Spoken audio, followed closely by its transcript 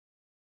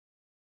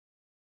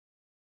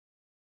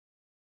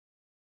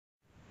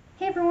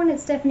Hey everyone,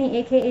 it's Stephanie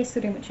aka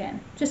Surimuchan.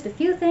 Just a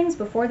few things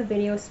before the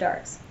video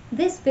starts.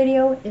 This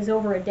video is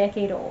over a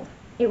decade old.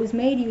 It was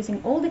made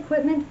using old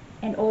equipment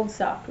and old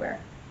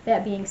software.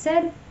 That being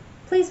said,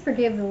 please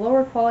forgive the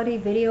lower quality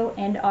video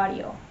and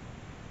audio.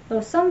 Though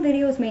some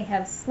videos may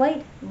have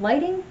slight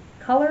lighting,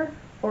 color,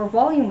 or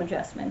volume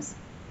adjustments,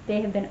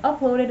 they have been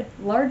uploaded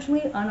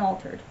largely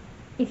unaltered.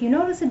 If you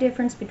notice a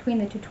difference between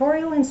the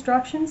tutorial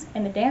instructions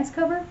and the dance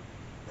cover,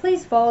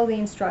 please follow the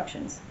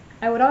instructions.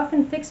 I would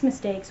often fix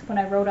mistakes when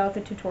I wrote out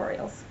the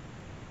tutorials.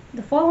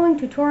 The following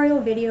tutorial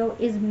video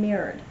is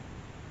mirrored.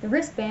 The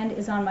wristband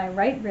is on my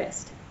right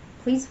wrist.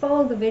 Please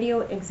follow the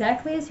video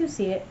exactly as you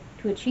see it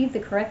to achieve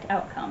the correct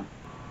outcome.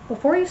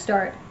 Before you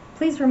start,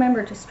 please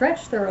remember to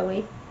stretch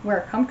thoroughly,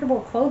 wear comfortable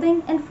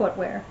clothing and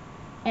footwear,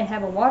 and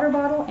have a water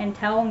bottle and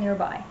towel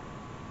nearby.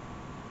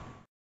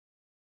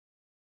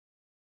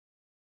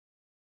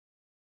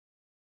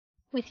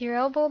 With your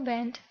elbow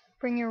bent,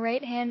 bring your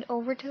right hand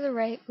over to the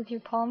right with your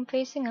palm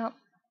facing up,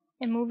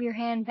 and move your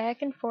hand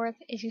back and forth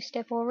as you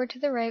step over to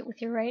the right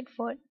with your right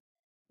foot,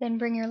 then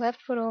bring your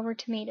left foot over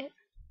to meet it.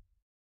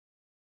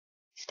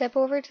 Step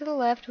over to the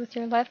left with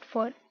your left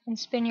foot and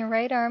spin your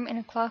right arm in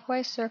a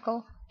clockwise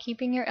circle,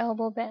 keeping your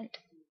elbow bent.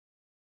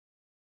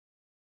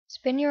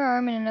 Spin your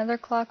arm in another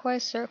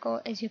clockwise circle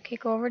as you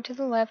kick over to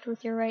the left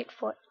with your right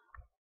foot.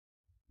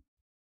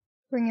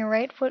 Bring your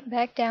right foot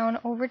back down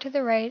over to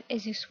the right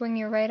as you swing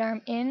your right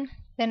arm in,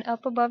 then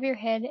up above your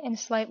head and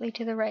slightly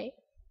to the right.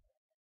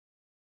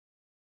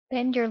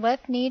 Bend your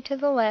left knee to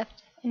the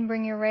left and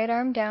bring your right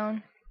arm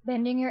down,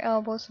 bending your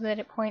elbow so that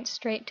it points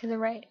straight to the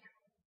right.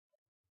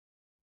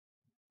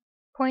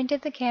 Point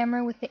at the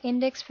camera with the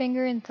index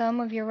finger and thumb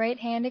of your right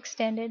hand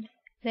extended,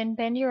 then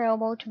bend your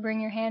elbow to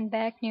bring your hand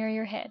back near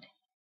your head.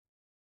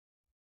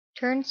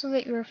 Turn so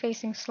that you are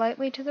facing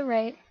slightly to the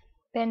right,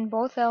 bend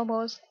both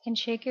elbows, and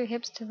shake your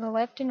hips to the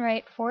left and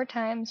right 4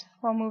 times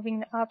while moving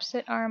the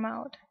opposite arm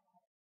out.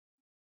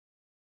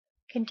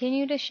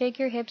 Continue to shake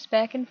your hips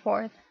back and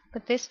forth,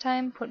 but this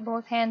time put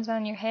both hands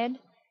on your head,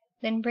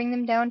 then bring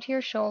them down to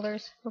your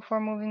shoulders before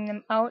moving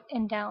them out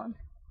and down.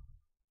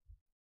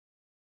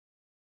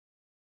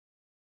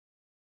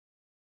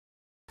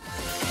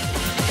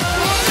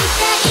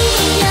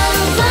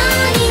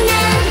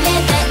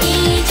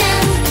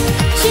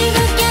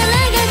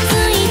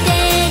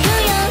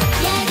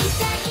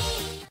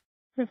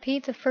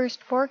 Repeat the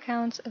first 4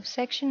 counts of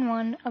section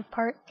 1 of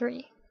part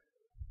 3.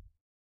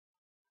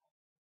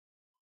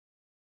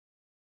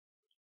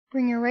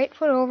 Bring your right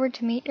foot over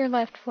to meet your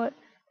left foot,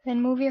 then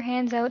move your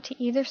hands out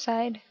to either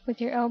side with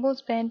your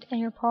elbows bent and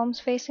your palms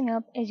facing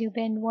up as you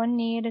bend one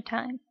knee at a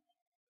time.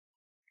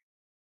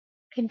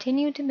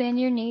 Continue to bend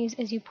your knees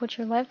as you put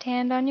your left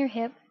hand on your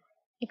hip,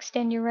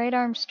 extend your right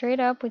arm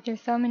straight up with your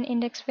thumb and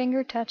index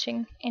finger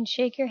touching, and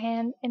shake your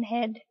hand and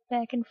head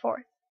back and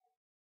forth.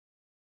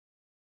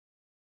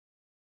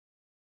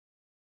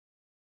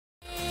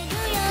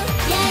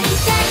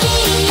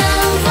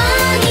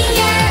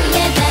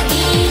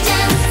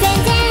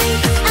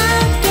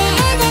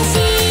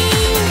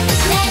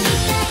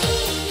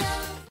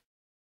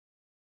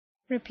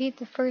 Repeat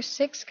the first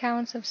 6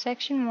 counts of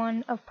section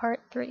 1 of part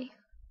 3.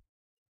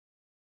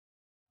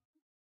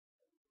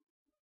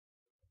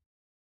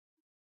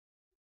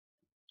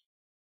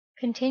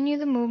 Continue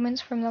the movements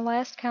from the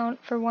last count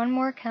for 1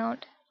 more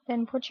count,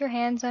 then put your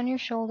hands on your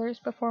shoulders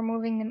before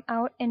moving them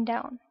out and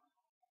down.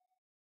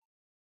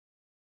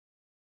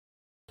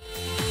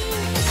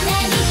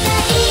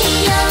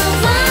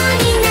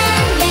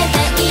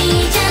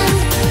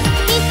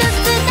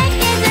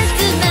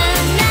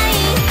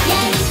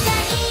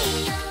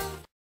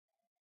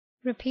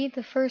 Repeat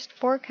the first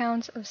 4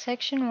 counts of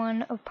section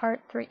 1 of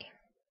part 3.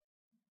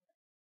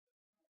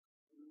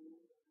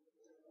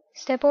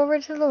 Step over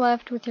to the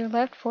left with your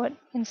left foot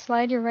and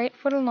slide your right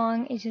foot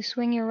along as you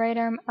swing your right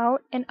arm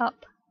out and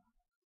up.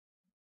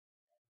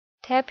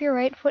 Tap your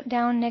right foot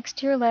down next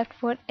to your left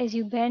foot as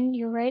you bend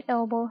your right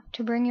elbow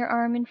to bring your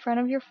arm in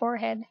front of your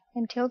forehead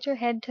and tilt your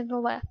head to the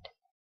left.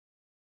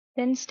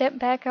 Then step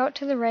back out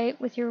to the right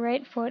with your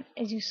right foot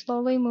as you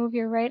slowly move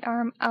your right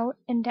arm out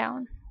and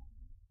down.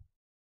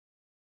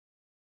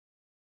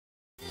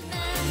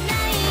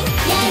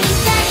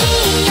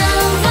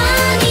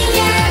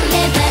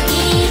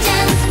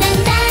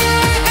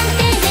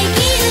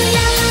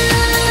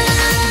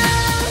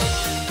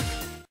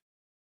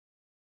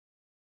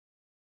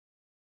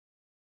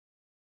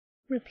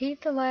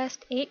 Repeat the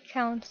last 8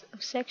 counts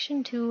of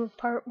section 2 of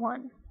part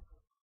 1.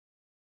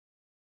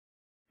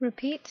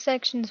 Repeat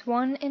sections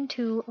 1 and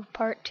 2 of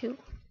part 2.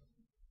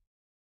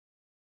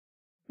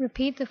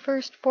 Repeat the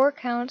first 4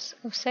 counts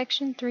of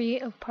section 3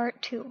 of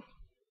part 2.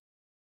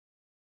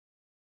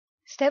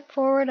 Step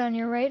forward on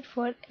your right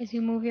foot as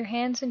you move your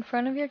hands in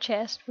front of your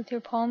chest with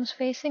your palms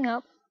facing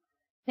up,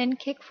 then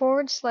kick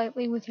forward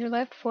slightly with your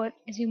left foot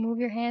as you move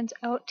your hands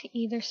out to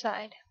either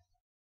side.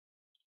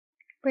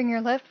 Bring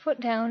your left foot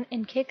down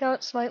and kick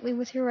out slightly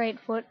with your right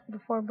foot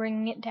before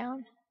bringing it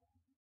down.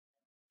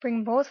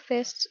 Bring both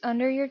fists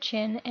under your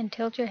chin and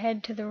tilt your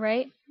head to the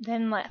right,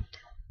 then left.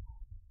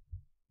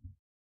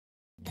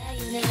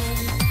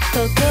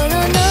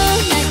 Kokoro no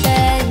naka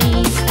ni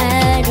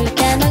aru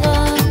tamago,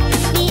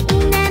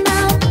 minna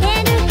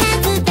motteru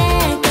hazu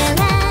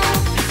dakara.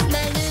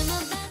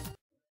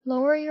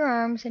 Lower your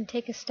arms and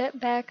take a step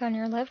back on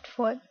your left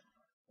foot,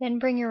 then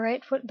bring your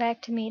right foot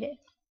back to meet it.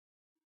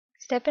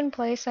 Step in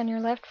place on your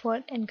left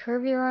foot and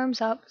curve your arms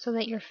up so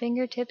that your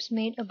fingertips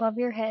meet above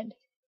your head,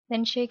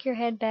 then shake your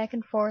head back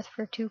and forth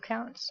for 2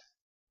 counts.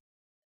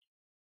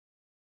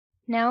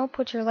 Now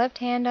put your left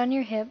hand on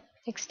your hip,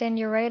 extend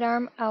your right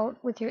arm out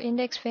with your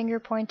index finger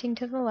pointing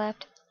to the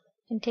left,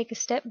 and take a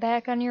step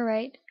back on your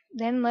right,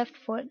 then left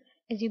foot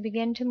as you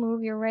begin to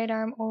move your right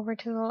arm over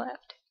to the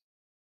left.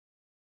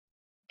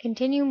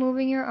 Continue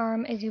moving your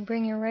arm as you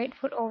bring your right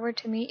foot over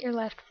to meet your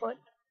left foot,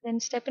 then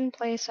step in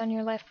place on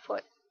your left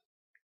foot.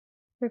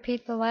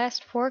 Repeat the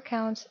last 4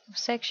 counts of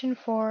section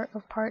 4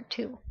 of part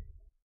 2.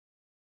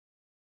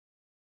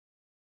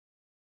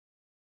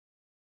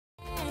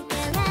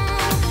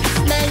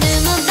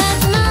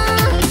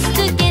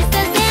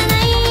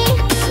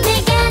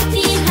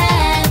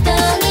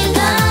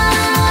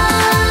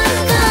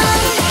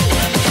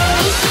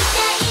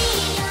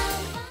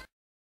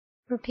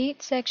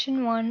 Repeat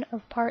section 1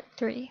 of part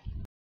 3.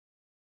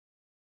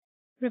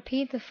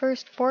 Repeat the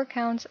first 4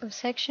 counts of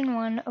section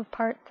 1 of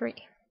part 3.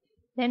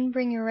 Then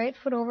bring your right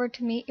foot over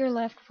to meet your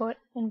left foot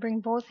and bring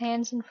both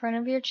hands in front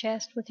of your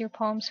chest with your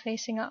palms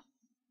facing up.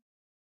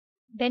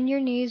 Bend your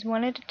knees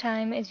one at a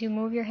time as you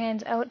move your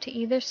hands out to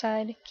either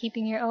side,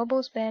 keeping your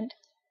elbows bent.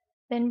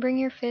 Then bring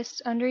your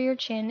fists under your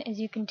chin as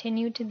you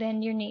continue to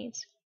bend your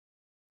knees.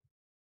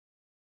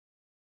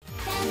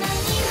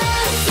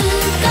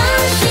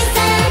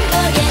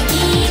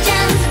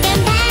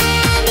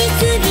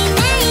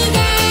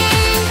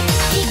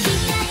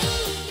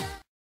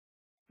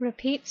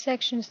 Repeat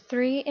sections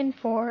 3 and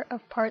 4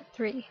 of part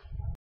 3.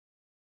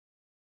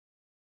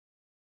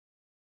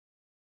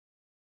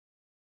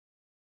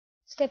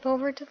 Step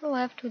over to the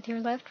left with your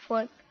left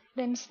foot,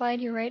 then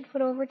slide your right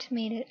foot over to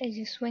meet it as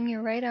you swing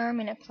your right arm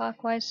in a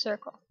clockwise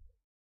circle.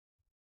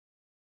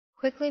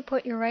 Quickly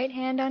put your right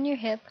hand on your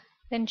hip,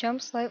 then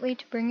jump slightly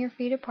to bring your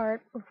feet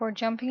apart before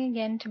jumping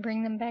again to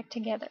bring them back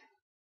together.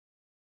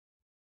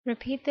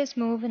 Repeat this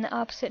move in the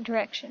opposite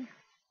direction.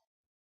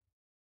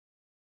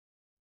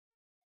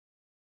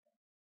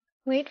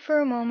 Wait for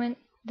a moment,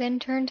 then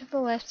turn to the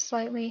left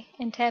slightly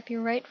and tap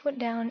your right foot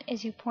down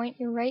as you point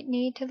your right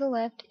knee to the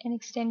left and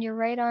extend your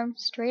right arm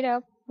straight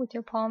up with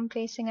your palm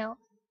facing out.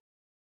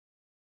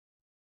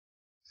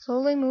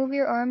 Slowly move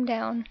your arm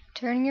down,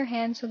 turning your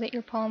hand so that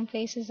your palm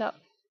faces up.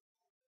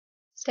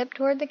 Step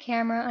toward the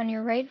camera on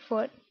your right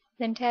foot,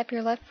 then tap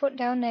your left foot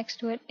down next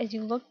to it as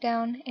you look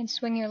down and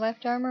swing your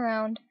left arm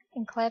around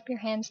and clap your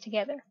hands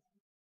together.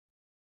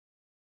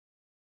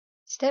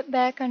 Step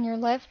back on your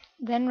left,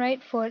 then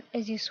right foot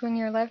as you swing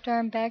your left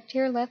arm back to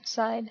your left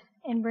side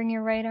and bring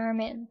your right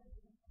arm in.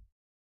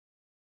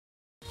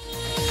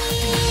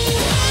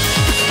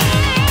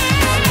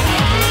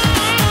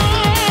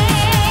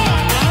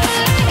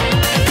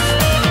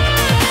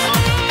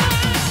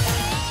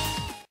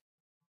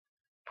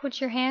 Put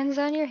your hands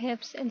on your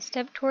hips and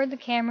step toward the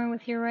camera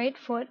with your right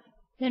foot,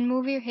 then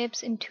move your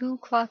hips in 2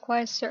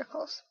 clockwise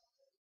circles.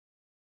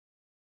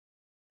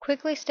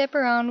 Quickly step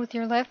around with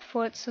your left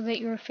foot so that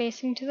you are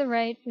facing to the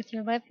right with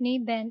your left knee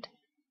bent,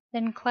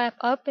 then clap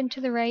up and to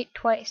the right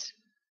twice.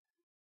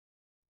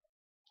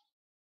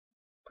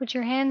 Put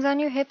your hands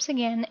on your hips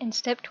again and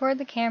step toward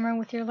the camera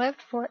with your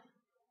left foot,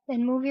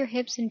 then move your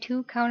hips in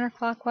 2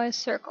 counterclockwise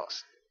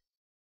circles.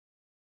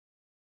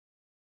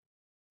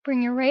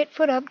 Bring your right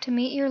foot up to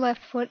meet your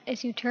left foot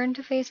as you turn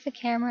to face the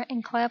camera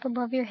and clap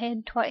above your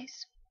head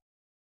twice.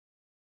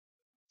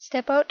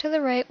 Step out to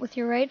the right with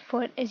your right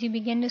foot as you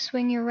begin to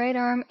swing your right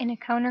arm in a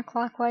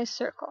counterclockwise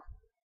circle.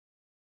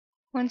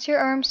 Once your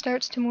arm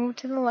starts to move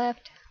to the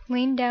left,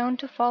 lean down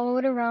to follow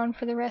it around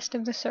for the rest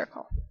of the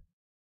circle.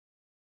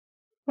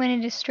 When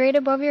it is straight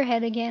above your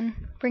head again,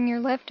 bring your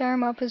left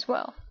arm up as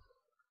well.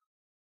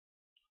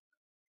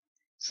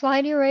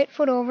 Slide your right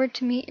foot over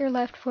to meet your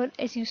left foot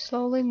as you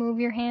slowly move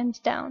your hands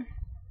down.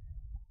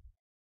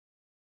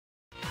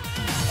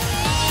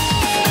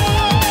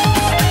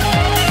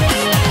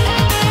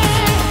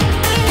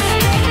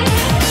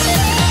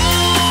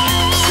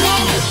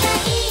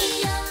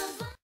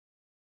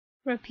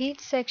 Repeat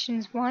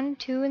sections 1,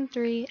 2, and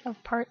 3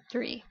 of part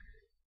 3.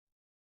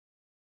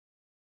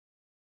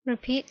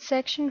 Repeat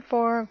section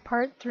 4 of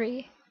part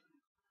 3.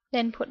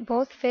 Then put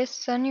both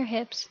fists on your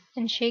hips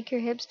and shake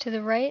your hips to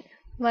the right,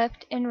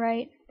 left, and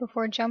right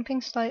before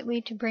jumping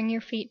slightly to bring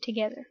your feet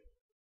together.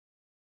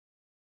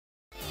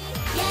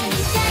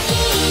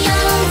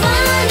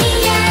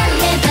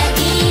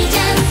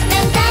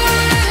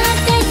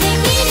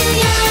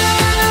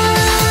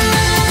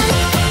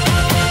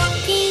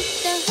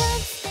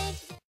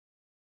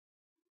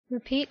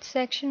 Repeat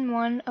section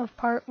 1 of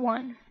part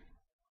 1.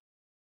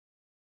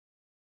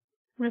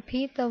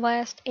 Repeat the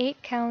last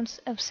 8 counts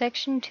of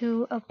section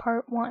 2 of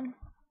part 1.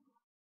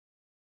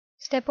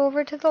 Step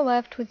over to the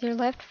left with your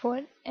left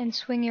foot and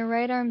swing your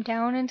right arm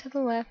down and to the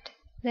left,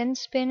 Then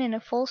spin in a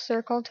full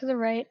circle to the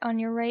right on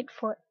your right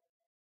foot.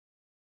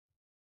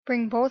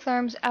 Bring both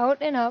arms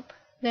out and up,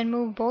 then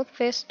move both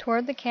fists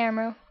toward the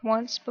camera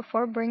once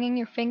before bringing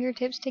your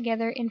fingertips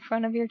together in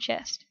front of your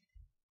chest.